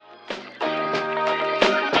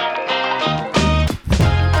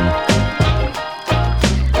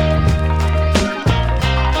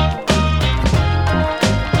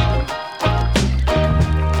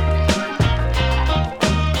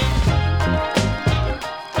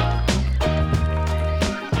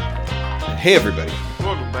Hey everybody,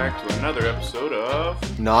 Welcome back to another episode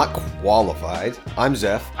of Not Qualified. I'm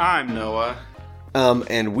Zeph, I'm Noah.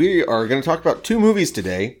 and we are going to talk about two movies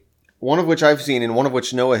today, one of which I've seen and one of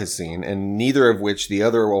which Noah has seen, and neither of which the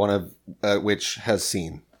other one of which has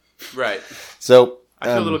seen. Right. So, I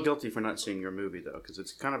feel a little guilty for not seeing your movie, though, because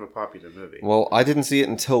it's kind of a popular movie. well, I didn't see it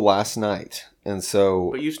until last night, and so...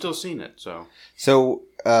 But you've still seen it, so...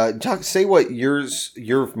 say what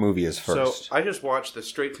your movie is first. So, I just watched the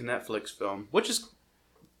straight-to-Netflix film, which is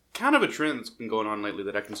kind of a trend that's been going on lately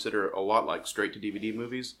that I consider a lot like straight-to-DVD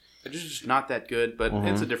movies. They're just not that good, but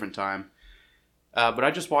it's a different time. But I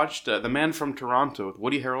just watched The Man from Toronto with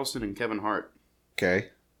Woody Harrelson and Kevin Hart. Okay.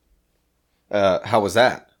 How was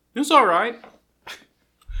that? It was alright.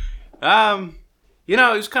 You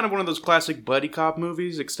know, it was kind of one of those classic buddy cop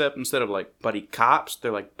movies, except instead of like buddy cops,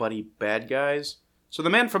 they're like buddy bad guys. So The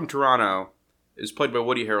Man from Toronto is played by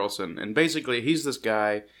Woody Harrelson, and basically he's this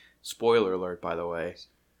guy. Spoiler alert, by the way.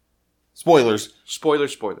 Spoilers. Spoiler.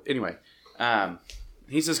 Anyway,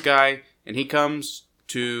 he's this guy, and he comes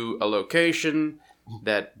to a location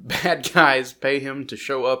that bad guys pay him to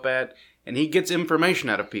show up at, and he gets information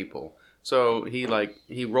out of people. So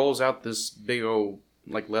he rolls out this big old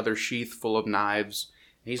leather sheath full of knives.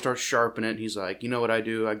 And he starts sharpening it. He's like, you know what I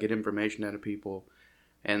do? I get information out of people.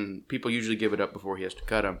 And people usually give it up before he has to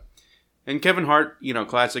cut them. And Kevin Hart, you know,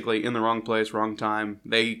 classically in the wrong place, wrong time.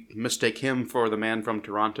 They mistake him for the Man from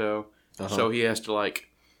Toronto. So he has to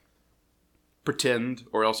pretend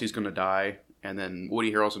or else he's going to die. And then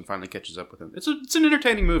Woody Harrelson finally catches up with him. It's an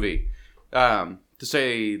entertaining movie. To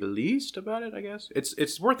say the least about it, I guess.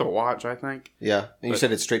 It's worth a watch, I think. Yeah. And you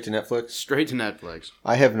said it's straight to Netflix? Straight to Netflix.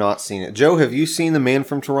 I have not seen it. Joe, have you seen The Man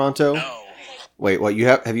from Toronto? No. Wait, what?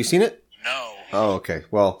 Have you seen it? No. Oh, okay.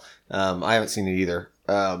 Well, I haven't seen it either.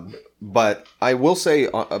 But I will say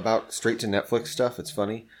about straight to Netflix stuff, it's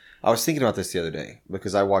funny. I was thinking about this the other day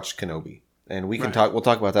because I watched Kenobi, and we'll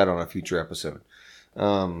talk about that on a future episode.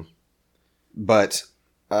 But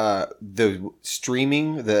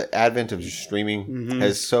the advent of streaming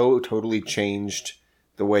has so totally changed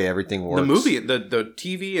the way everything works. The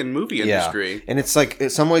TV and movie industry. Yeah. And it's like, in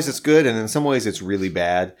some ways it's good, and in some ways it's really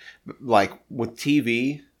bad. Like with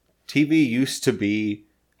TV used to be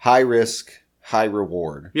high risk, high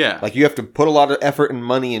reward. Yeah. Like you have to put a lot of effort and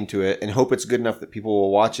money into it and hope it's good enough that people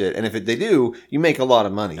will watch it. And if they do, you make a lot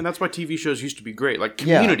of money. And that's why TV shows used to be great. Like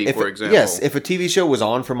Community, for example. Yes. If a TV show was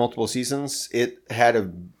on for multiple seasons, it had a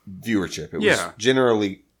viewership. It was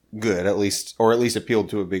generally good, at least appealed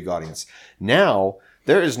to a big audience. Now,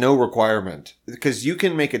 there is no requirement because you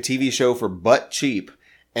can make a TV show for butt cheap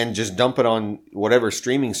and just dump it on whatever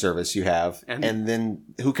streaming service you have, and then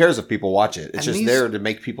who cares if people watch it? It's just there to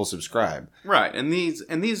make people subscribe. Right, and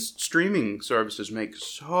these streaming services make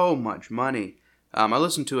so much money. I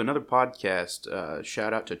listened to another podcast.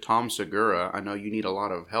 Shout out to Tom Segura. I know you need a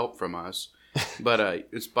lot of help from us, but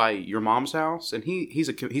it's by Your Mom's House, and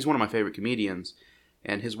he's one of my favorite comedians,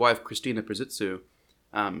 and his wife Christina Przitsu.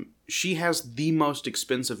 She has the most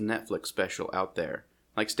expensive Netflix special out there.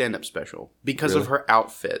 Like stand-up special because of her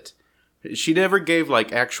outfit. She never gave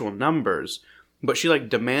actual numbers, but she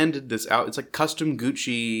demanded this out. It's custom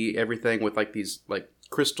Gucci everything with these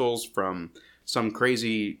crystals from some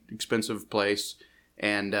crazy expensive place,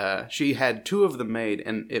 and she had 2 of them made,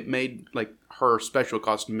 and it made her special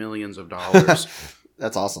cost millions of dollars.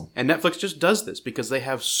 That's awesome. And Netflix just does this because they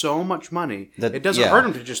have so much money. It doesn't hurt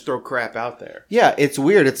them to just throw crap out there. Yeah, it's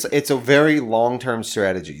weird. It's a very long-term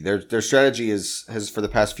strategy. Their strategy has for the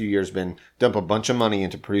past few years been dump a bunch of money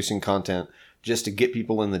into producing content just to get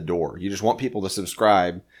people in the door. You just want people to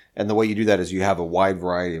subscribe, and the way you do that is you have a wide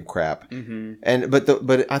variety of crap. Mm-hmm.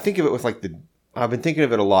 But I think of it with I've been thinking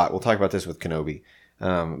of it a lot. We'll talk about this with Kenobi,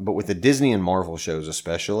 but with the Disney and Marvel shows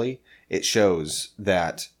especially, it shows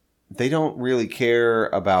that they don't really care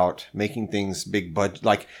about making things big budget.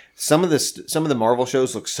 Like some of the Marvel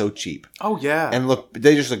shows look so cheap. Oh yeah, and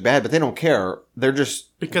they just look bad, but they don't care. They're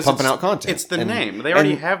just pumping out content. It's the name. They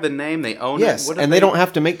already have the name. They own it. Yes, and they don't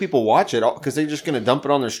have to make people watch it because they're just going to dump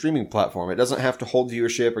it on their streaming platform. It doesn't have to hold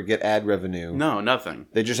viewership or get ad revenue. No, nothing.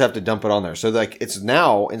 They just have to dump it on there. So it's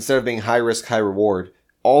now, instead of being high risk, high reward,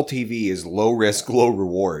 all TV is low risk, low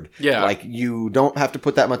reward. Yeah. You don't have to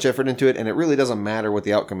put that much effort into it, and it really doesn't matter what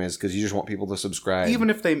the outcome is because you just want people to subscribe.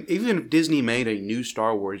 Even if Disney made a new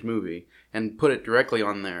Star Wars movie and put it directly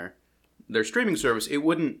on their streaming service,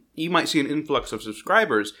 you might see an influx of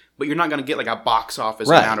subscribers, but you're not going to get a box office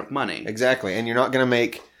amount of money. Exactly. And you're not going to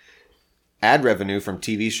make ad revenue from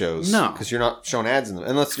TV shows. No. Because you're not showing ads in them.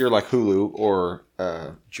 Unless you're like Hulu or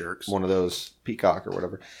jerks. One of those, Peacock or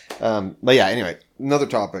whatever. But yeah, anyway, another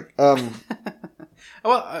topic.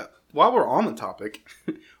 Well, while we're on the topic,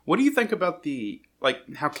 what do you think about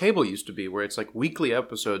how cable used to be, where it's like weekly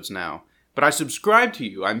episodes now? But I subscribe to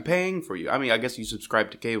you. I'm paying for you. I mean, I guess you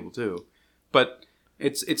subscribe to cable too, but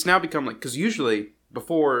it's now become like, because usually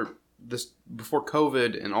before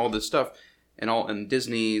COVID and all this stuff and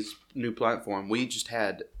Disney's new platform, we just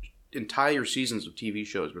had entire seasons of TV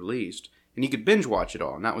shows released, and you could binge watch it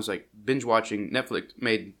all. And that was like binge watching. Netflix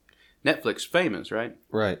made Netflix famous, right?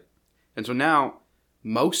 Right. And so now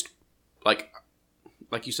most like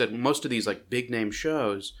you said, most of these like big name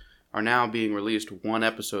shows are now being released one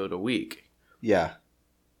episode a week. Yeah.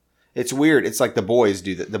 It's weird. It's like The Boys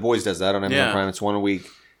do that. The Boys does that on Amazon Prime. It's one a week.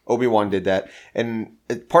 Obi-Wan did that. And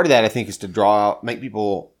part of that, I think, is to draw out, make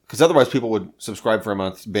people, because otherwise people would subscribe for a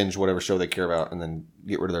month, binge whatever show they care about, and then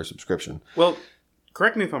get rid of their subscription. Well,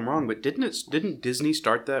 correct me if I'm wrong, but didn't Disney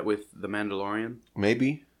start that with The Mandalorian?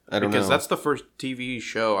 Maybe. I don't know. Because that's the first TV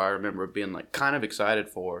show I remember being like kind of excited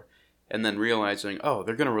for, and then realizing, oh,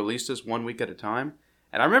 they're going to release this 1 week at a time.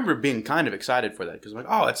 And I remember being kind of excited for that because I'm like,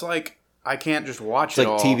 oh, it's like I can't just watch it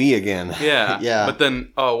all. It's like TV again. Yeah. Yeah. But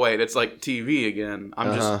then, oh, wait, it's like TV again.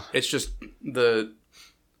 It's just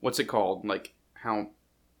what's it called? Like how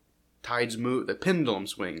tides move, the pendulum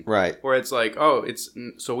swing. Right. Where it's like, oh,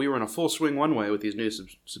 so we were in a full swing one way with these new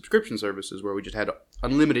subscription services where we just had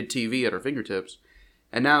unlimited TV at our fingertips.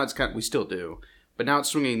 And now it's we still do. But now it's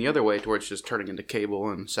swinging the other way towards just turning into cable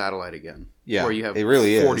and satellite again. Yeah, where you have it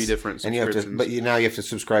really 40 is. different and subscriptions. now you have to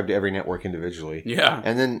subscribe to every network individually. Yeah.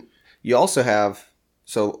 And then you also have,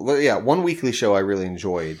 1 weekly show I really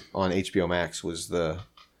enjoyed on HBO Max was the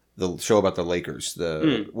show about the Lakers,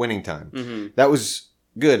 the Winning Time. Mm-hmm. That was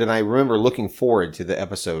good, and I remember looking forward to the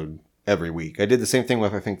episode every week. I did the same thing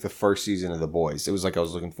with, I think, the first season of The Boys. It was like I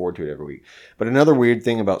was looking forward to it every week. But another weird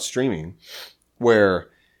thing about streaming, where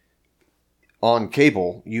on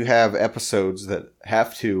cable, you have episodes that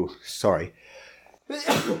have to... Sorry.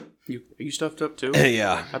 Are you stuffed up too?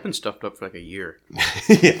 Yeah. I've been stuffed up for like a year.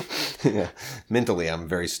 Yeah. Mentally, I'm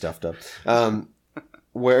very stuffed up.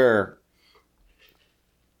 Where...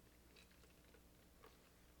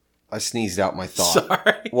 I sneezed out my thought.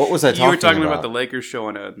 Sorry. What was I talking about? You were talking about the Lakers show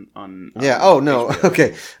on yeah. Oh, no. HBO.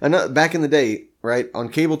 Okay. Back in the day, right, on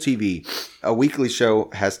cable TV, a weekly show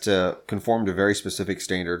has to conform to very specific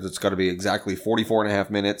standards. It's got to be exactly 44 and a half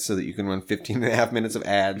minutes so that you can run 15 and a half minutes of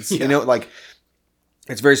ads. Yeah. You know, like,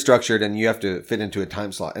 it's very structured and you have to fit into a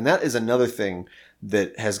time slot. And that is another thing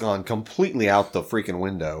that has gone completely out the freaking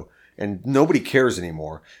window and nobody cares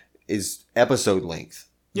anymore is episode length.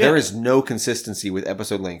 Yeah. There is no consistency with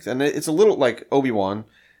episode length. And it's a little like Obi-Wan.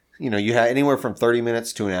 You know, you have anywhere from 30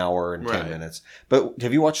 minutes to an hour and 10 minutes. But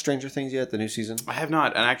have you watched Stranger Things yet, the new season? I have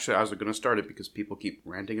not. And actually, I was going to start it because people keep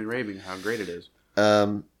ranting and raving how great it is.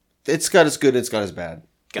 It's got its good, it's got its bad.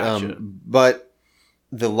 Gotcha. But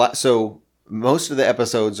so most of the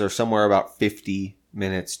episodes are somewhere about 50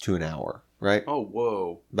 minutes to an hour, right? Oh,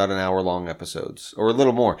 whoa. About an hour long episodes or a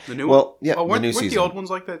little more. The new well, yeah, the new season. Weren't the old ones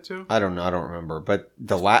like that too? I don't know. I don't remember. But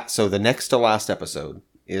the next to last episode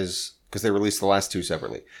is, because they released the last two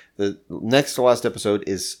separately. The next to last episode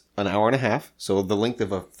is an hour and a half. So the length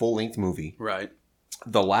of a full length movie. Right.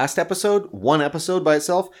 The last episode, one episode by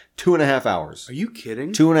itself, 2.5 hours. Are you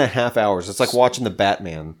kidding? 2.5 hours. It's like watching the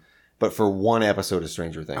Batman, but for one episode of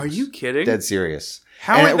Stranger Things. Are you kidding? Dead serious.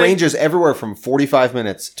 And it ranges everywhere from 45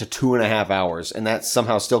 minutes to 2.5 hours, and that's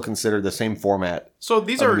somehow still considered the same format. So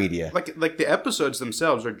these are media. Like the episodes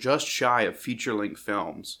themselves are just shy of feature-length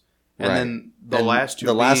films, and right. Then the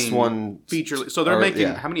last one feature. So they're making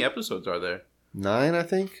how many episodes are there? 9, I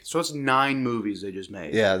think. So it's 9 movies they just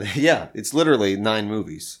made. Yeah. It's literally 9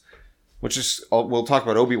 movies, which is we'll talk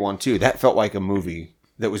about Obi-Wan too. That felt like a movie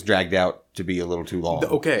that was dragged out to be a little too long.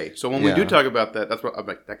 Okay, so when we do talk about that, that's what I'm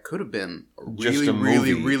like. That could have been a really good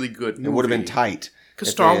movie. It would have been tight.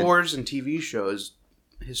 Because Star Wars and TV shows,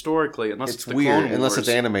 historically, unless it's the weird, Clone Wars, unless it's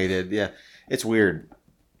animated, yeah, it's weird.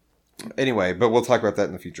 Anyway, but we'll talk about that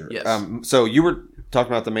in the future. Yes. So you were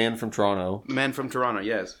talking about The Man from Toronto. Man from Toronto,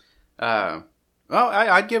 yes. Well,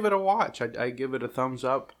 I'd give it a watch. I'd give it a thumbs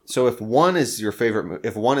up. So if 1 is your favorite,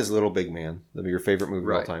 if 1 is Little Big Man, that'd be your favorite movie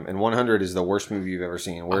of all time, and 100 is the worst movie you've ever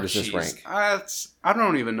seen, where does this rank? I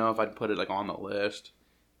don't even know if I'd put it like on the list.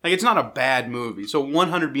 Like, it's not a bad movie. So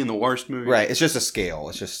 100 being the worst movie, right? It's just a scale.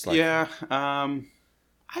 It's just like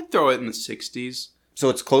I'd throw it in the 60s. So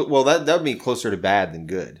it's close. Well, that would be closer to bad than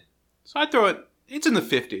good. So I'd throw it. It's in the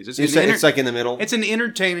 50s. It's like in the middle. It's an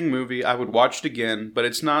entertaining movie. I would watch it again, but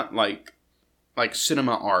it's not like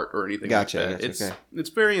cinema art or anything like that. It's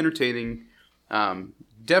very entertaining.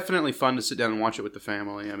 Definitely fun to sit down and watch it with the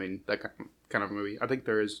family. I mean, that kind of movie. I think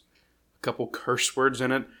there is a couple curse words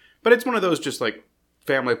in it, but it's one of those just like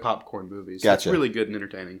family popcorn movies. Gotcha. It's really good and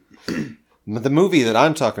entertaining. But the movie that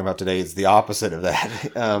I'm talking about today is the opposite of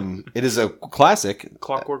that. It is a classic.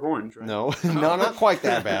 Clockwork Orange, right? No, no, not quite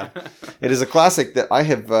that bad. It is a classic that I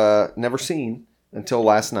have never seen until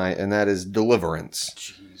last night, and that is Deliverance.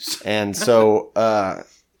 Jeez. And so...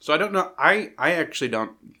 So I don't know. I actually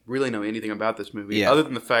don't really know anything about this movie other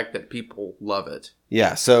than the fact that people love it.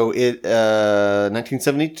 Yeah, so it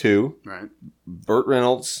 1972. Right. Burt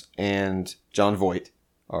Reynolds and Jon Voight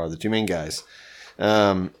are the two main guys.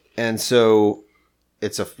 And so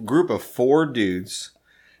it's a group of 4 dudes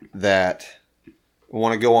that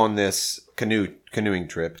want to go on this canoeing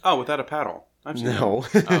trip. Oh, without a paddle. I've seen No.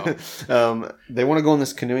 Oh. They want to go on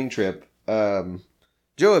this canoeing trip. Joe,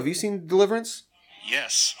 have you seen Deliverance?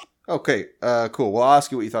 Yes. Okay, cool. Well, I'll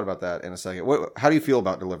ask you what you thought about that in a second. How do you feel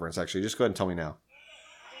about Deliverance, actually? Just go ahead and tell me now.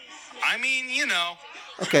 I mean, you know.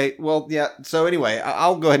 Okay, well, yeah. So anyway,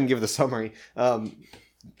 I'll go ahead and give the summary.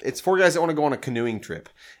 It's 4 guys that want to go on a canoeing trip.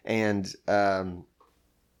 And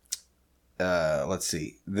let's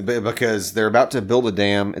see. Because they're about to build a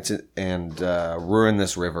dam and ruin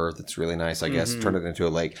this river that's really nice, I guess. Turn it into a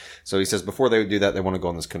lake. So he says before they would do that, they want to go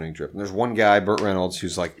on this canoeing trip. And there's one guy, Burt Reynolds,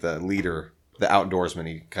 who's like the leader, the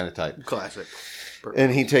outdoorsman kind of type. Classic.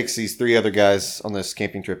 And he takes these 3 other guys on this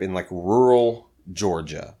camping trip in like rural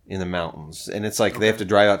Georgia in the mountains. And it's like they have to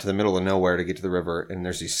drive out to the middle of nowhere to get to the river. And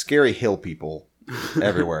there's these scary hill people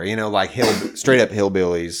everywhere, like straight up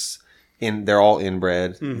hillbillies. They're all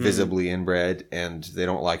inbred, visibly inbred, and they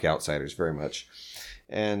don't like outsiders very much.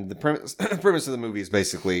 And the premise of the movie is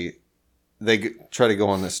basically they try to go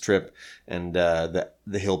on this trip, and the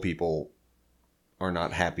hill people are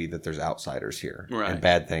not happy that there's outsiders here, right.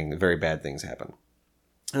 And very bad things happen.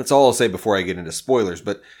 And that's all I'll say before I get into spoilers.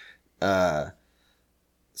 But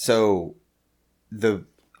so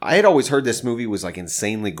I had always heard this movie was like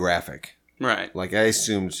insanely graphic. Right. Like I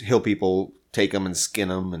assumed hill people take them and skin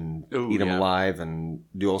them and eat them alive and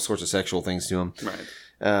do all sorts of sexual things to them.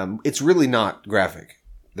 Right. It's really not graphic.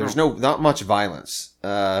 There's not much violence.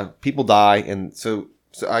 People die, and so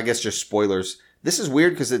I guess just spoilers. This is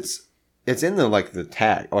weird because it's in the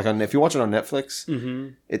tag. Like if you watch it on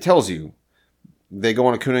Netflix, it tells you they go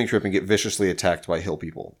on a canoeing trip and get viciously attacked by hill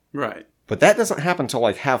people. Right. But that doesn't happen until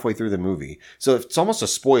like halfway through the movie. So it's almost a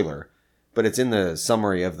spoiler, but it's in the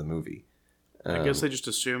summary of the movie. I guess they just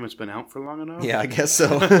assume it's been out for long enough. Yeah, I guess so.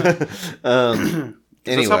 Anyway.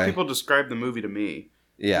 That's how people describe the movie to me.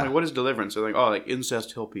 Yeah. I'm like, what is Deliverance? They're like, oh, like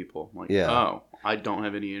incest hill people. I'm like, oh, I don't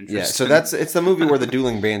have any interest. Yeah, so it's the movie where the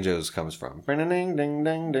dueling banjos comes from. Ding, ding, ding,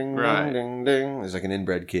 ding, ding, Right. ding, ding. There's like an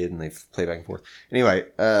inbred kid, and they play back and forth. Anyway,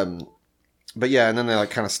 but yeah, and then they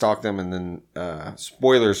like kind of stalk them, and then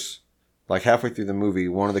spoilers. Like halfway through the movie,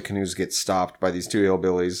 one of the canoes gets stopped by these 2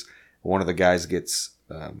 hillbillies. One of the guys gets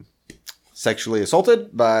sexually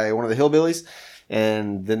assaulted by one of the hillbillies,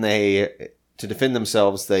 and then to defend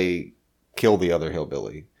themselves, they kill the other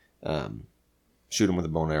hillbilly, shoot him with a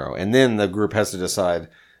bow and arrow, and then the group has to decide: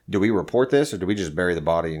 do we report this or do we just bury the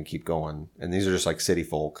body and keep going? And these are just like city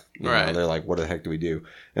folk, right? They're like, what the heck do we do?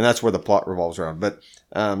 And that's where the plot revolves around. But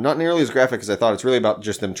not nearly as graphic as I thought. It's really about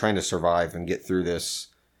just them trying to survive and get through this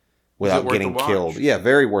without getting killed. Yeah,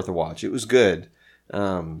 very worth a watch. It was good.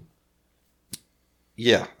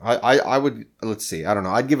 Yeah, I would, let's see, I don't know,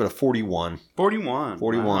 I'd give it a 41. 41.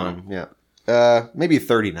 41, wow. Yeah. Maybe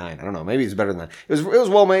 39, I don't know, maybe it's better than that. It was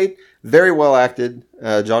well made, very well acted.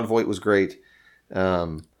 Jon Voight was great.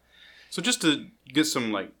 So just to get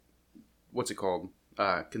some, like, what's it called,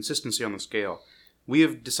 consistency on the scale, we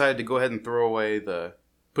have decided to go ahead and throw away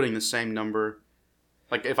putting the same number.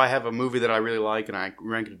 Like, if I have a movie that I really like and I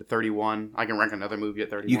rank it to 31, I can rank another movie at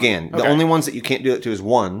 31. You can. Okay. The only ones that you can't do it to is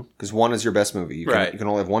 1, because 1 is your best movie. You can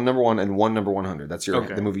only have one number 1 and one number 100. That's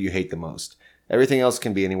the movie you hate the most. Everything else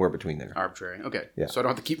can be anywhere between there. Arbitrary. Okay. Yeah. So I don't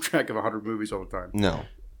have to keep track of 100 movies all the time. No.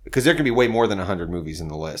 Because there can be way more than 100 movies in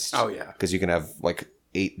the list. Oh, yeah. Because you can have, like,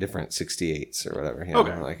 8 different 68s or whatever.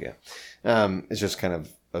 Okay. Like, yeah. It's just kind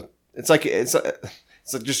of... It's like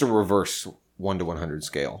just a reverse 1 to 100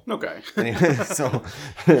 scale. Okay. Anyway, so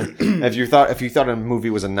if you thought a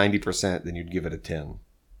movie was a 90%, then you'd give it a 10.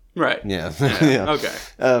 Right. Yeah. Yeah.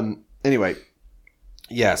 Okay. Anyway,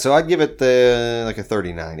 yeah. So I'd give it a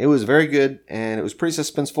 39. It was very good, and it was pretty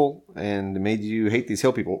suspenseful, and it made you hate these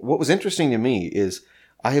hill people. What was interesting to me is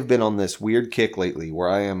I have been on this weird kick lately where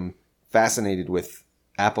I am fascinated with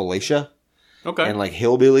Appalachia. Okay. And like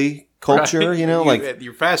hillbilly culture, right.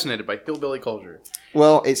 You're fascinated by hillbilly culture.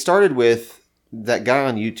 Well, it started with that guy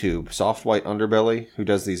on YouTube, Soft White Underbelly, who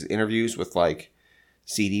does these interviews with like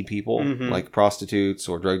seedy people, like prostitutes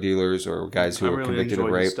or drug dealers or guys who are convicted of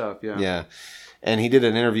rape. Stuff, yeah. Yeah. And he did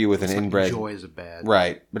an interview with an inbred. Joy is a bad.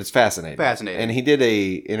 Right, but it's fascinating. Fascinating. And he did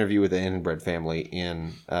a interview with an inbred family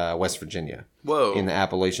in West Virginia. Whoa. In the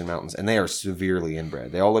Appalachian Mountains, and they are severely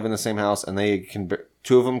inbred. They all live in the same house, and they can.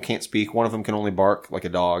 Two of them can't speak. One of them can only bark like a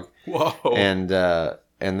dog. Whoa. And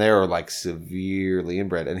they're like severely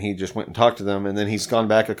inbred. And he just went and talked to them, and then he's gone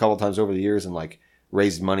back a couple times over the years and like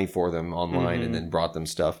raised money for them online, and then brought them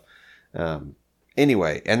stuff.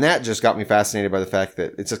 Anyway, and that just got me fascinated by the fact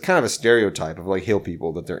that it's a kind of a stereotype of like hill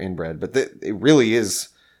people that they're inbred, but it really is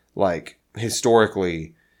like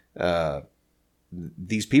historically,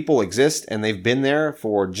 these people exist and they've been there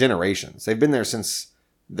for generations. They've been there since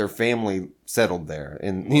their family settled there.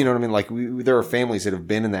 And you know what I mean? Like there are families that have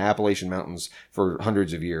been in the Appalachian Mountains for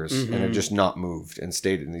hundreds of years and have just not moved and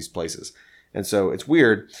stayed in these places. And so it's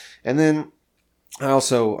weird. And then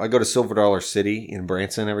I go to Silver Dollar City in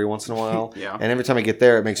Branson every once in a while. Yeah. And every time I get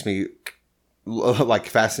there, it makes me like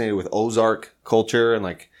fascinated with Ozark culture and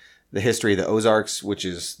like the history of the Ozarks, which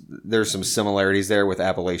is, there's some similarities there with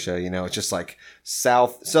Appalachia. You know, it's just like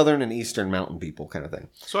southern and eastern mountain people kind of thing.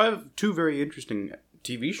 So I have two very interesting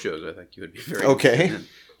TV shows I think you would be very Okay. interested in.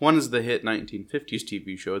 One is the hit 1950s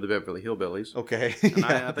TV show, The Beverly Hillbillies. Okay. And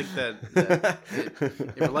Yeah. I think that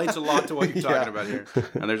it relates a lot to what you're talking about here.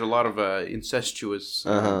 And there's a lot of incestuous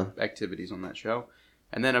activities on that show.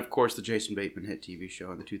 And then, of course, the Jason Bateman hit TV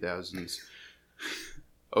show in the 2000s,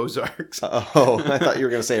 Ozarks. Oh, I thought you were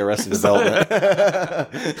going to say Arrested Development.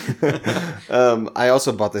 I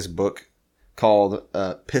also bought this book called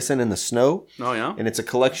Pissin' in the Snow. Oh, yeah? And it's a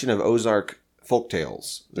collection of Ozark folk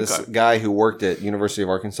tales. This Okay. guy who worked at University of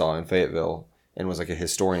Arkansas in Fayetteville and was like a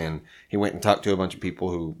historian, he went and talked to a bunch of people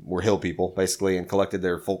who were hill people, basically, and collected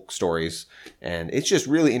their folk stories. And it's just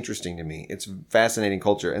really interesting to me. It's fascinating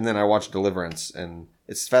culture. And then I watched Deliverance, and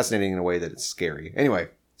it's fascinating in a way that it's scary. Anyway,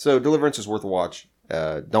 so Deliverance is worth a watch.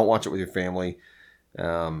 Don't watch it with your family.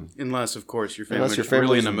 Unless, of course, your Unless family's your family's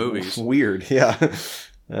really into movies. Weird, yeah.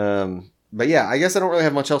 But yeah, I guess I don't really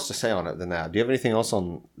have much else to say on it than that. Do you have anything else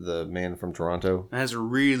on The Man from Toronto? It has a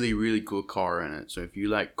really, really cool car in it. So if you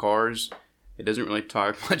like cars, it doesn't really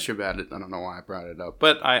talk much about it. I don't know why I brought it up.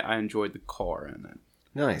 But I enjoyed the car in it.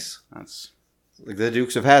 Nice. That's... Like the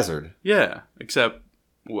Dukes of Hazzard. Yeah, except...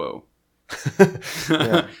 Whoa.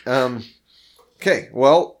 Yeah. Okay,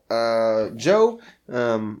 well, Joe,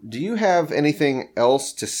 do you have anything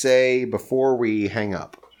else to say before we hang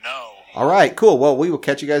up? No. All right, cool. Well, we will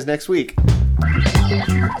catch you guys next week.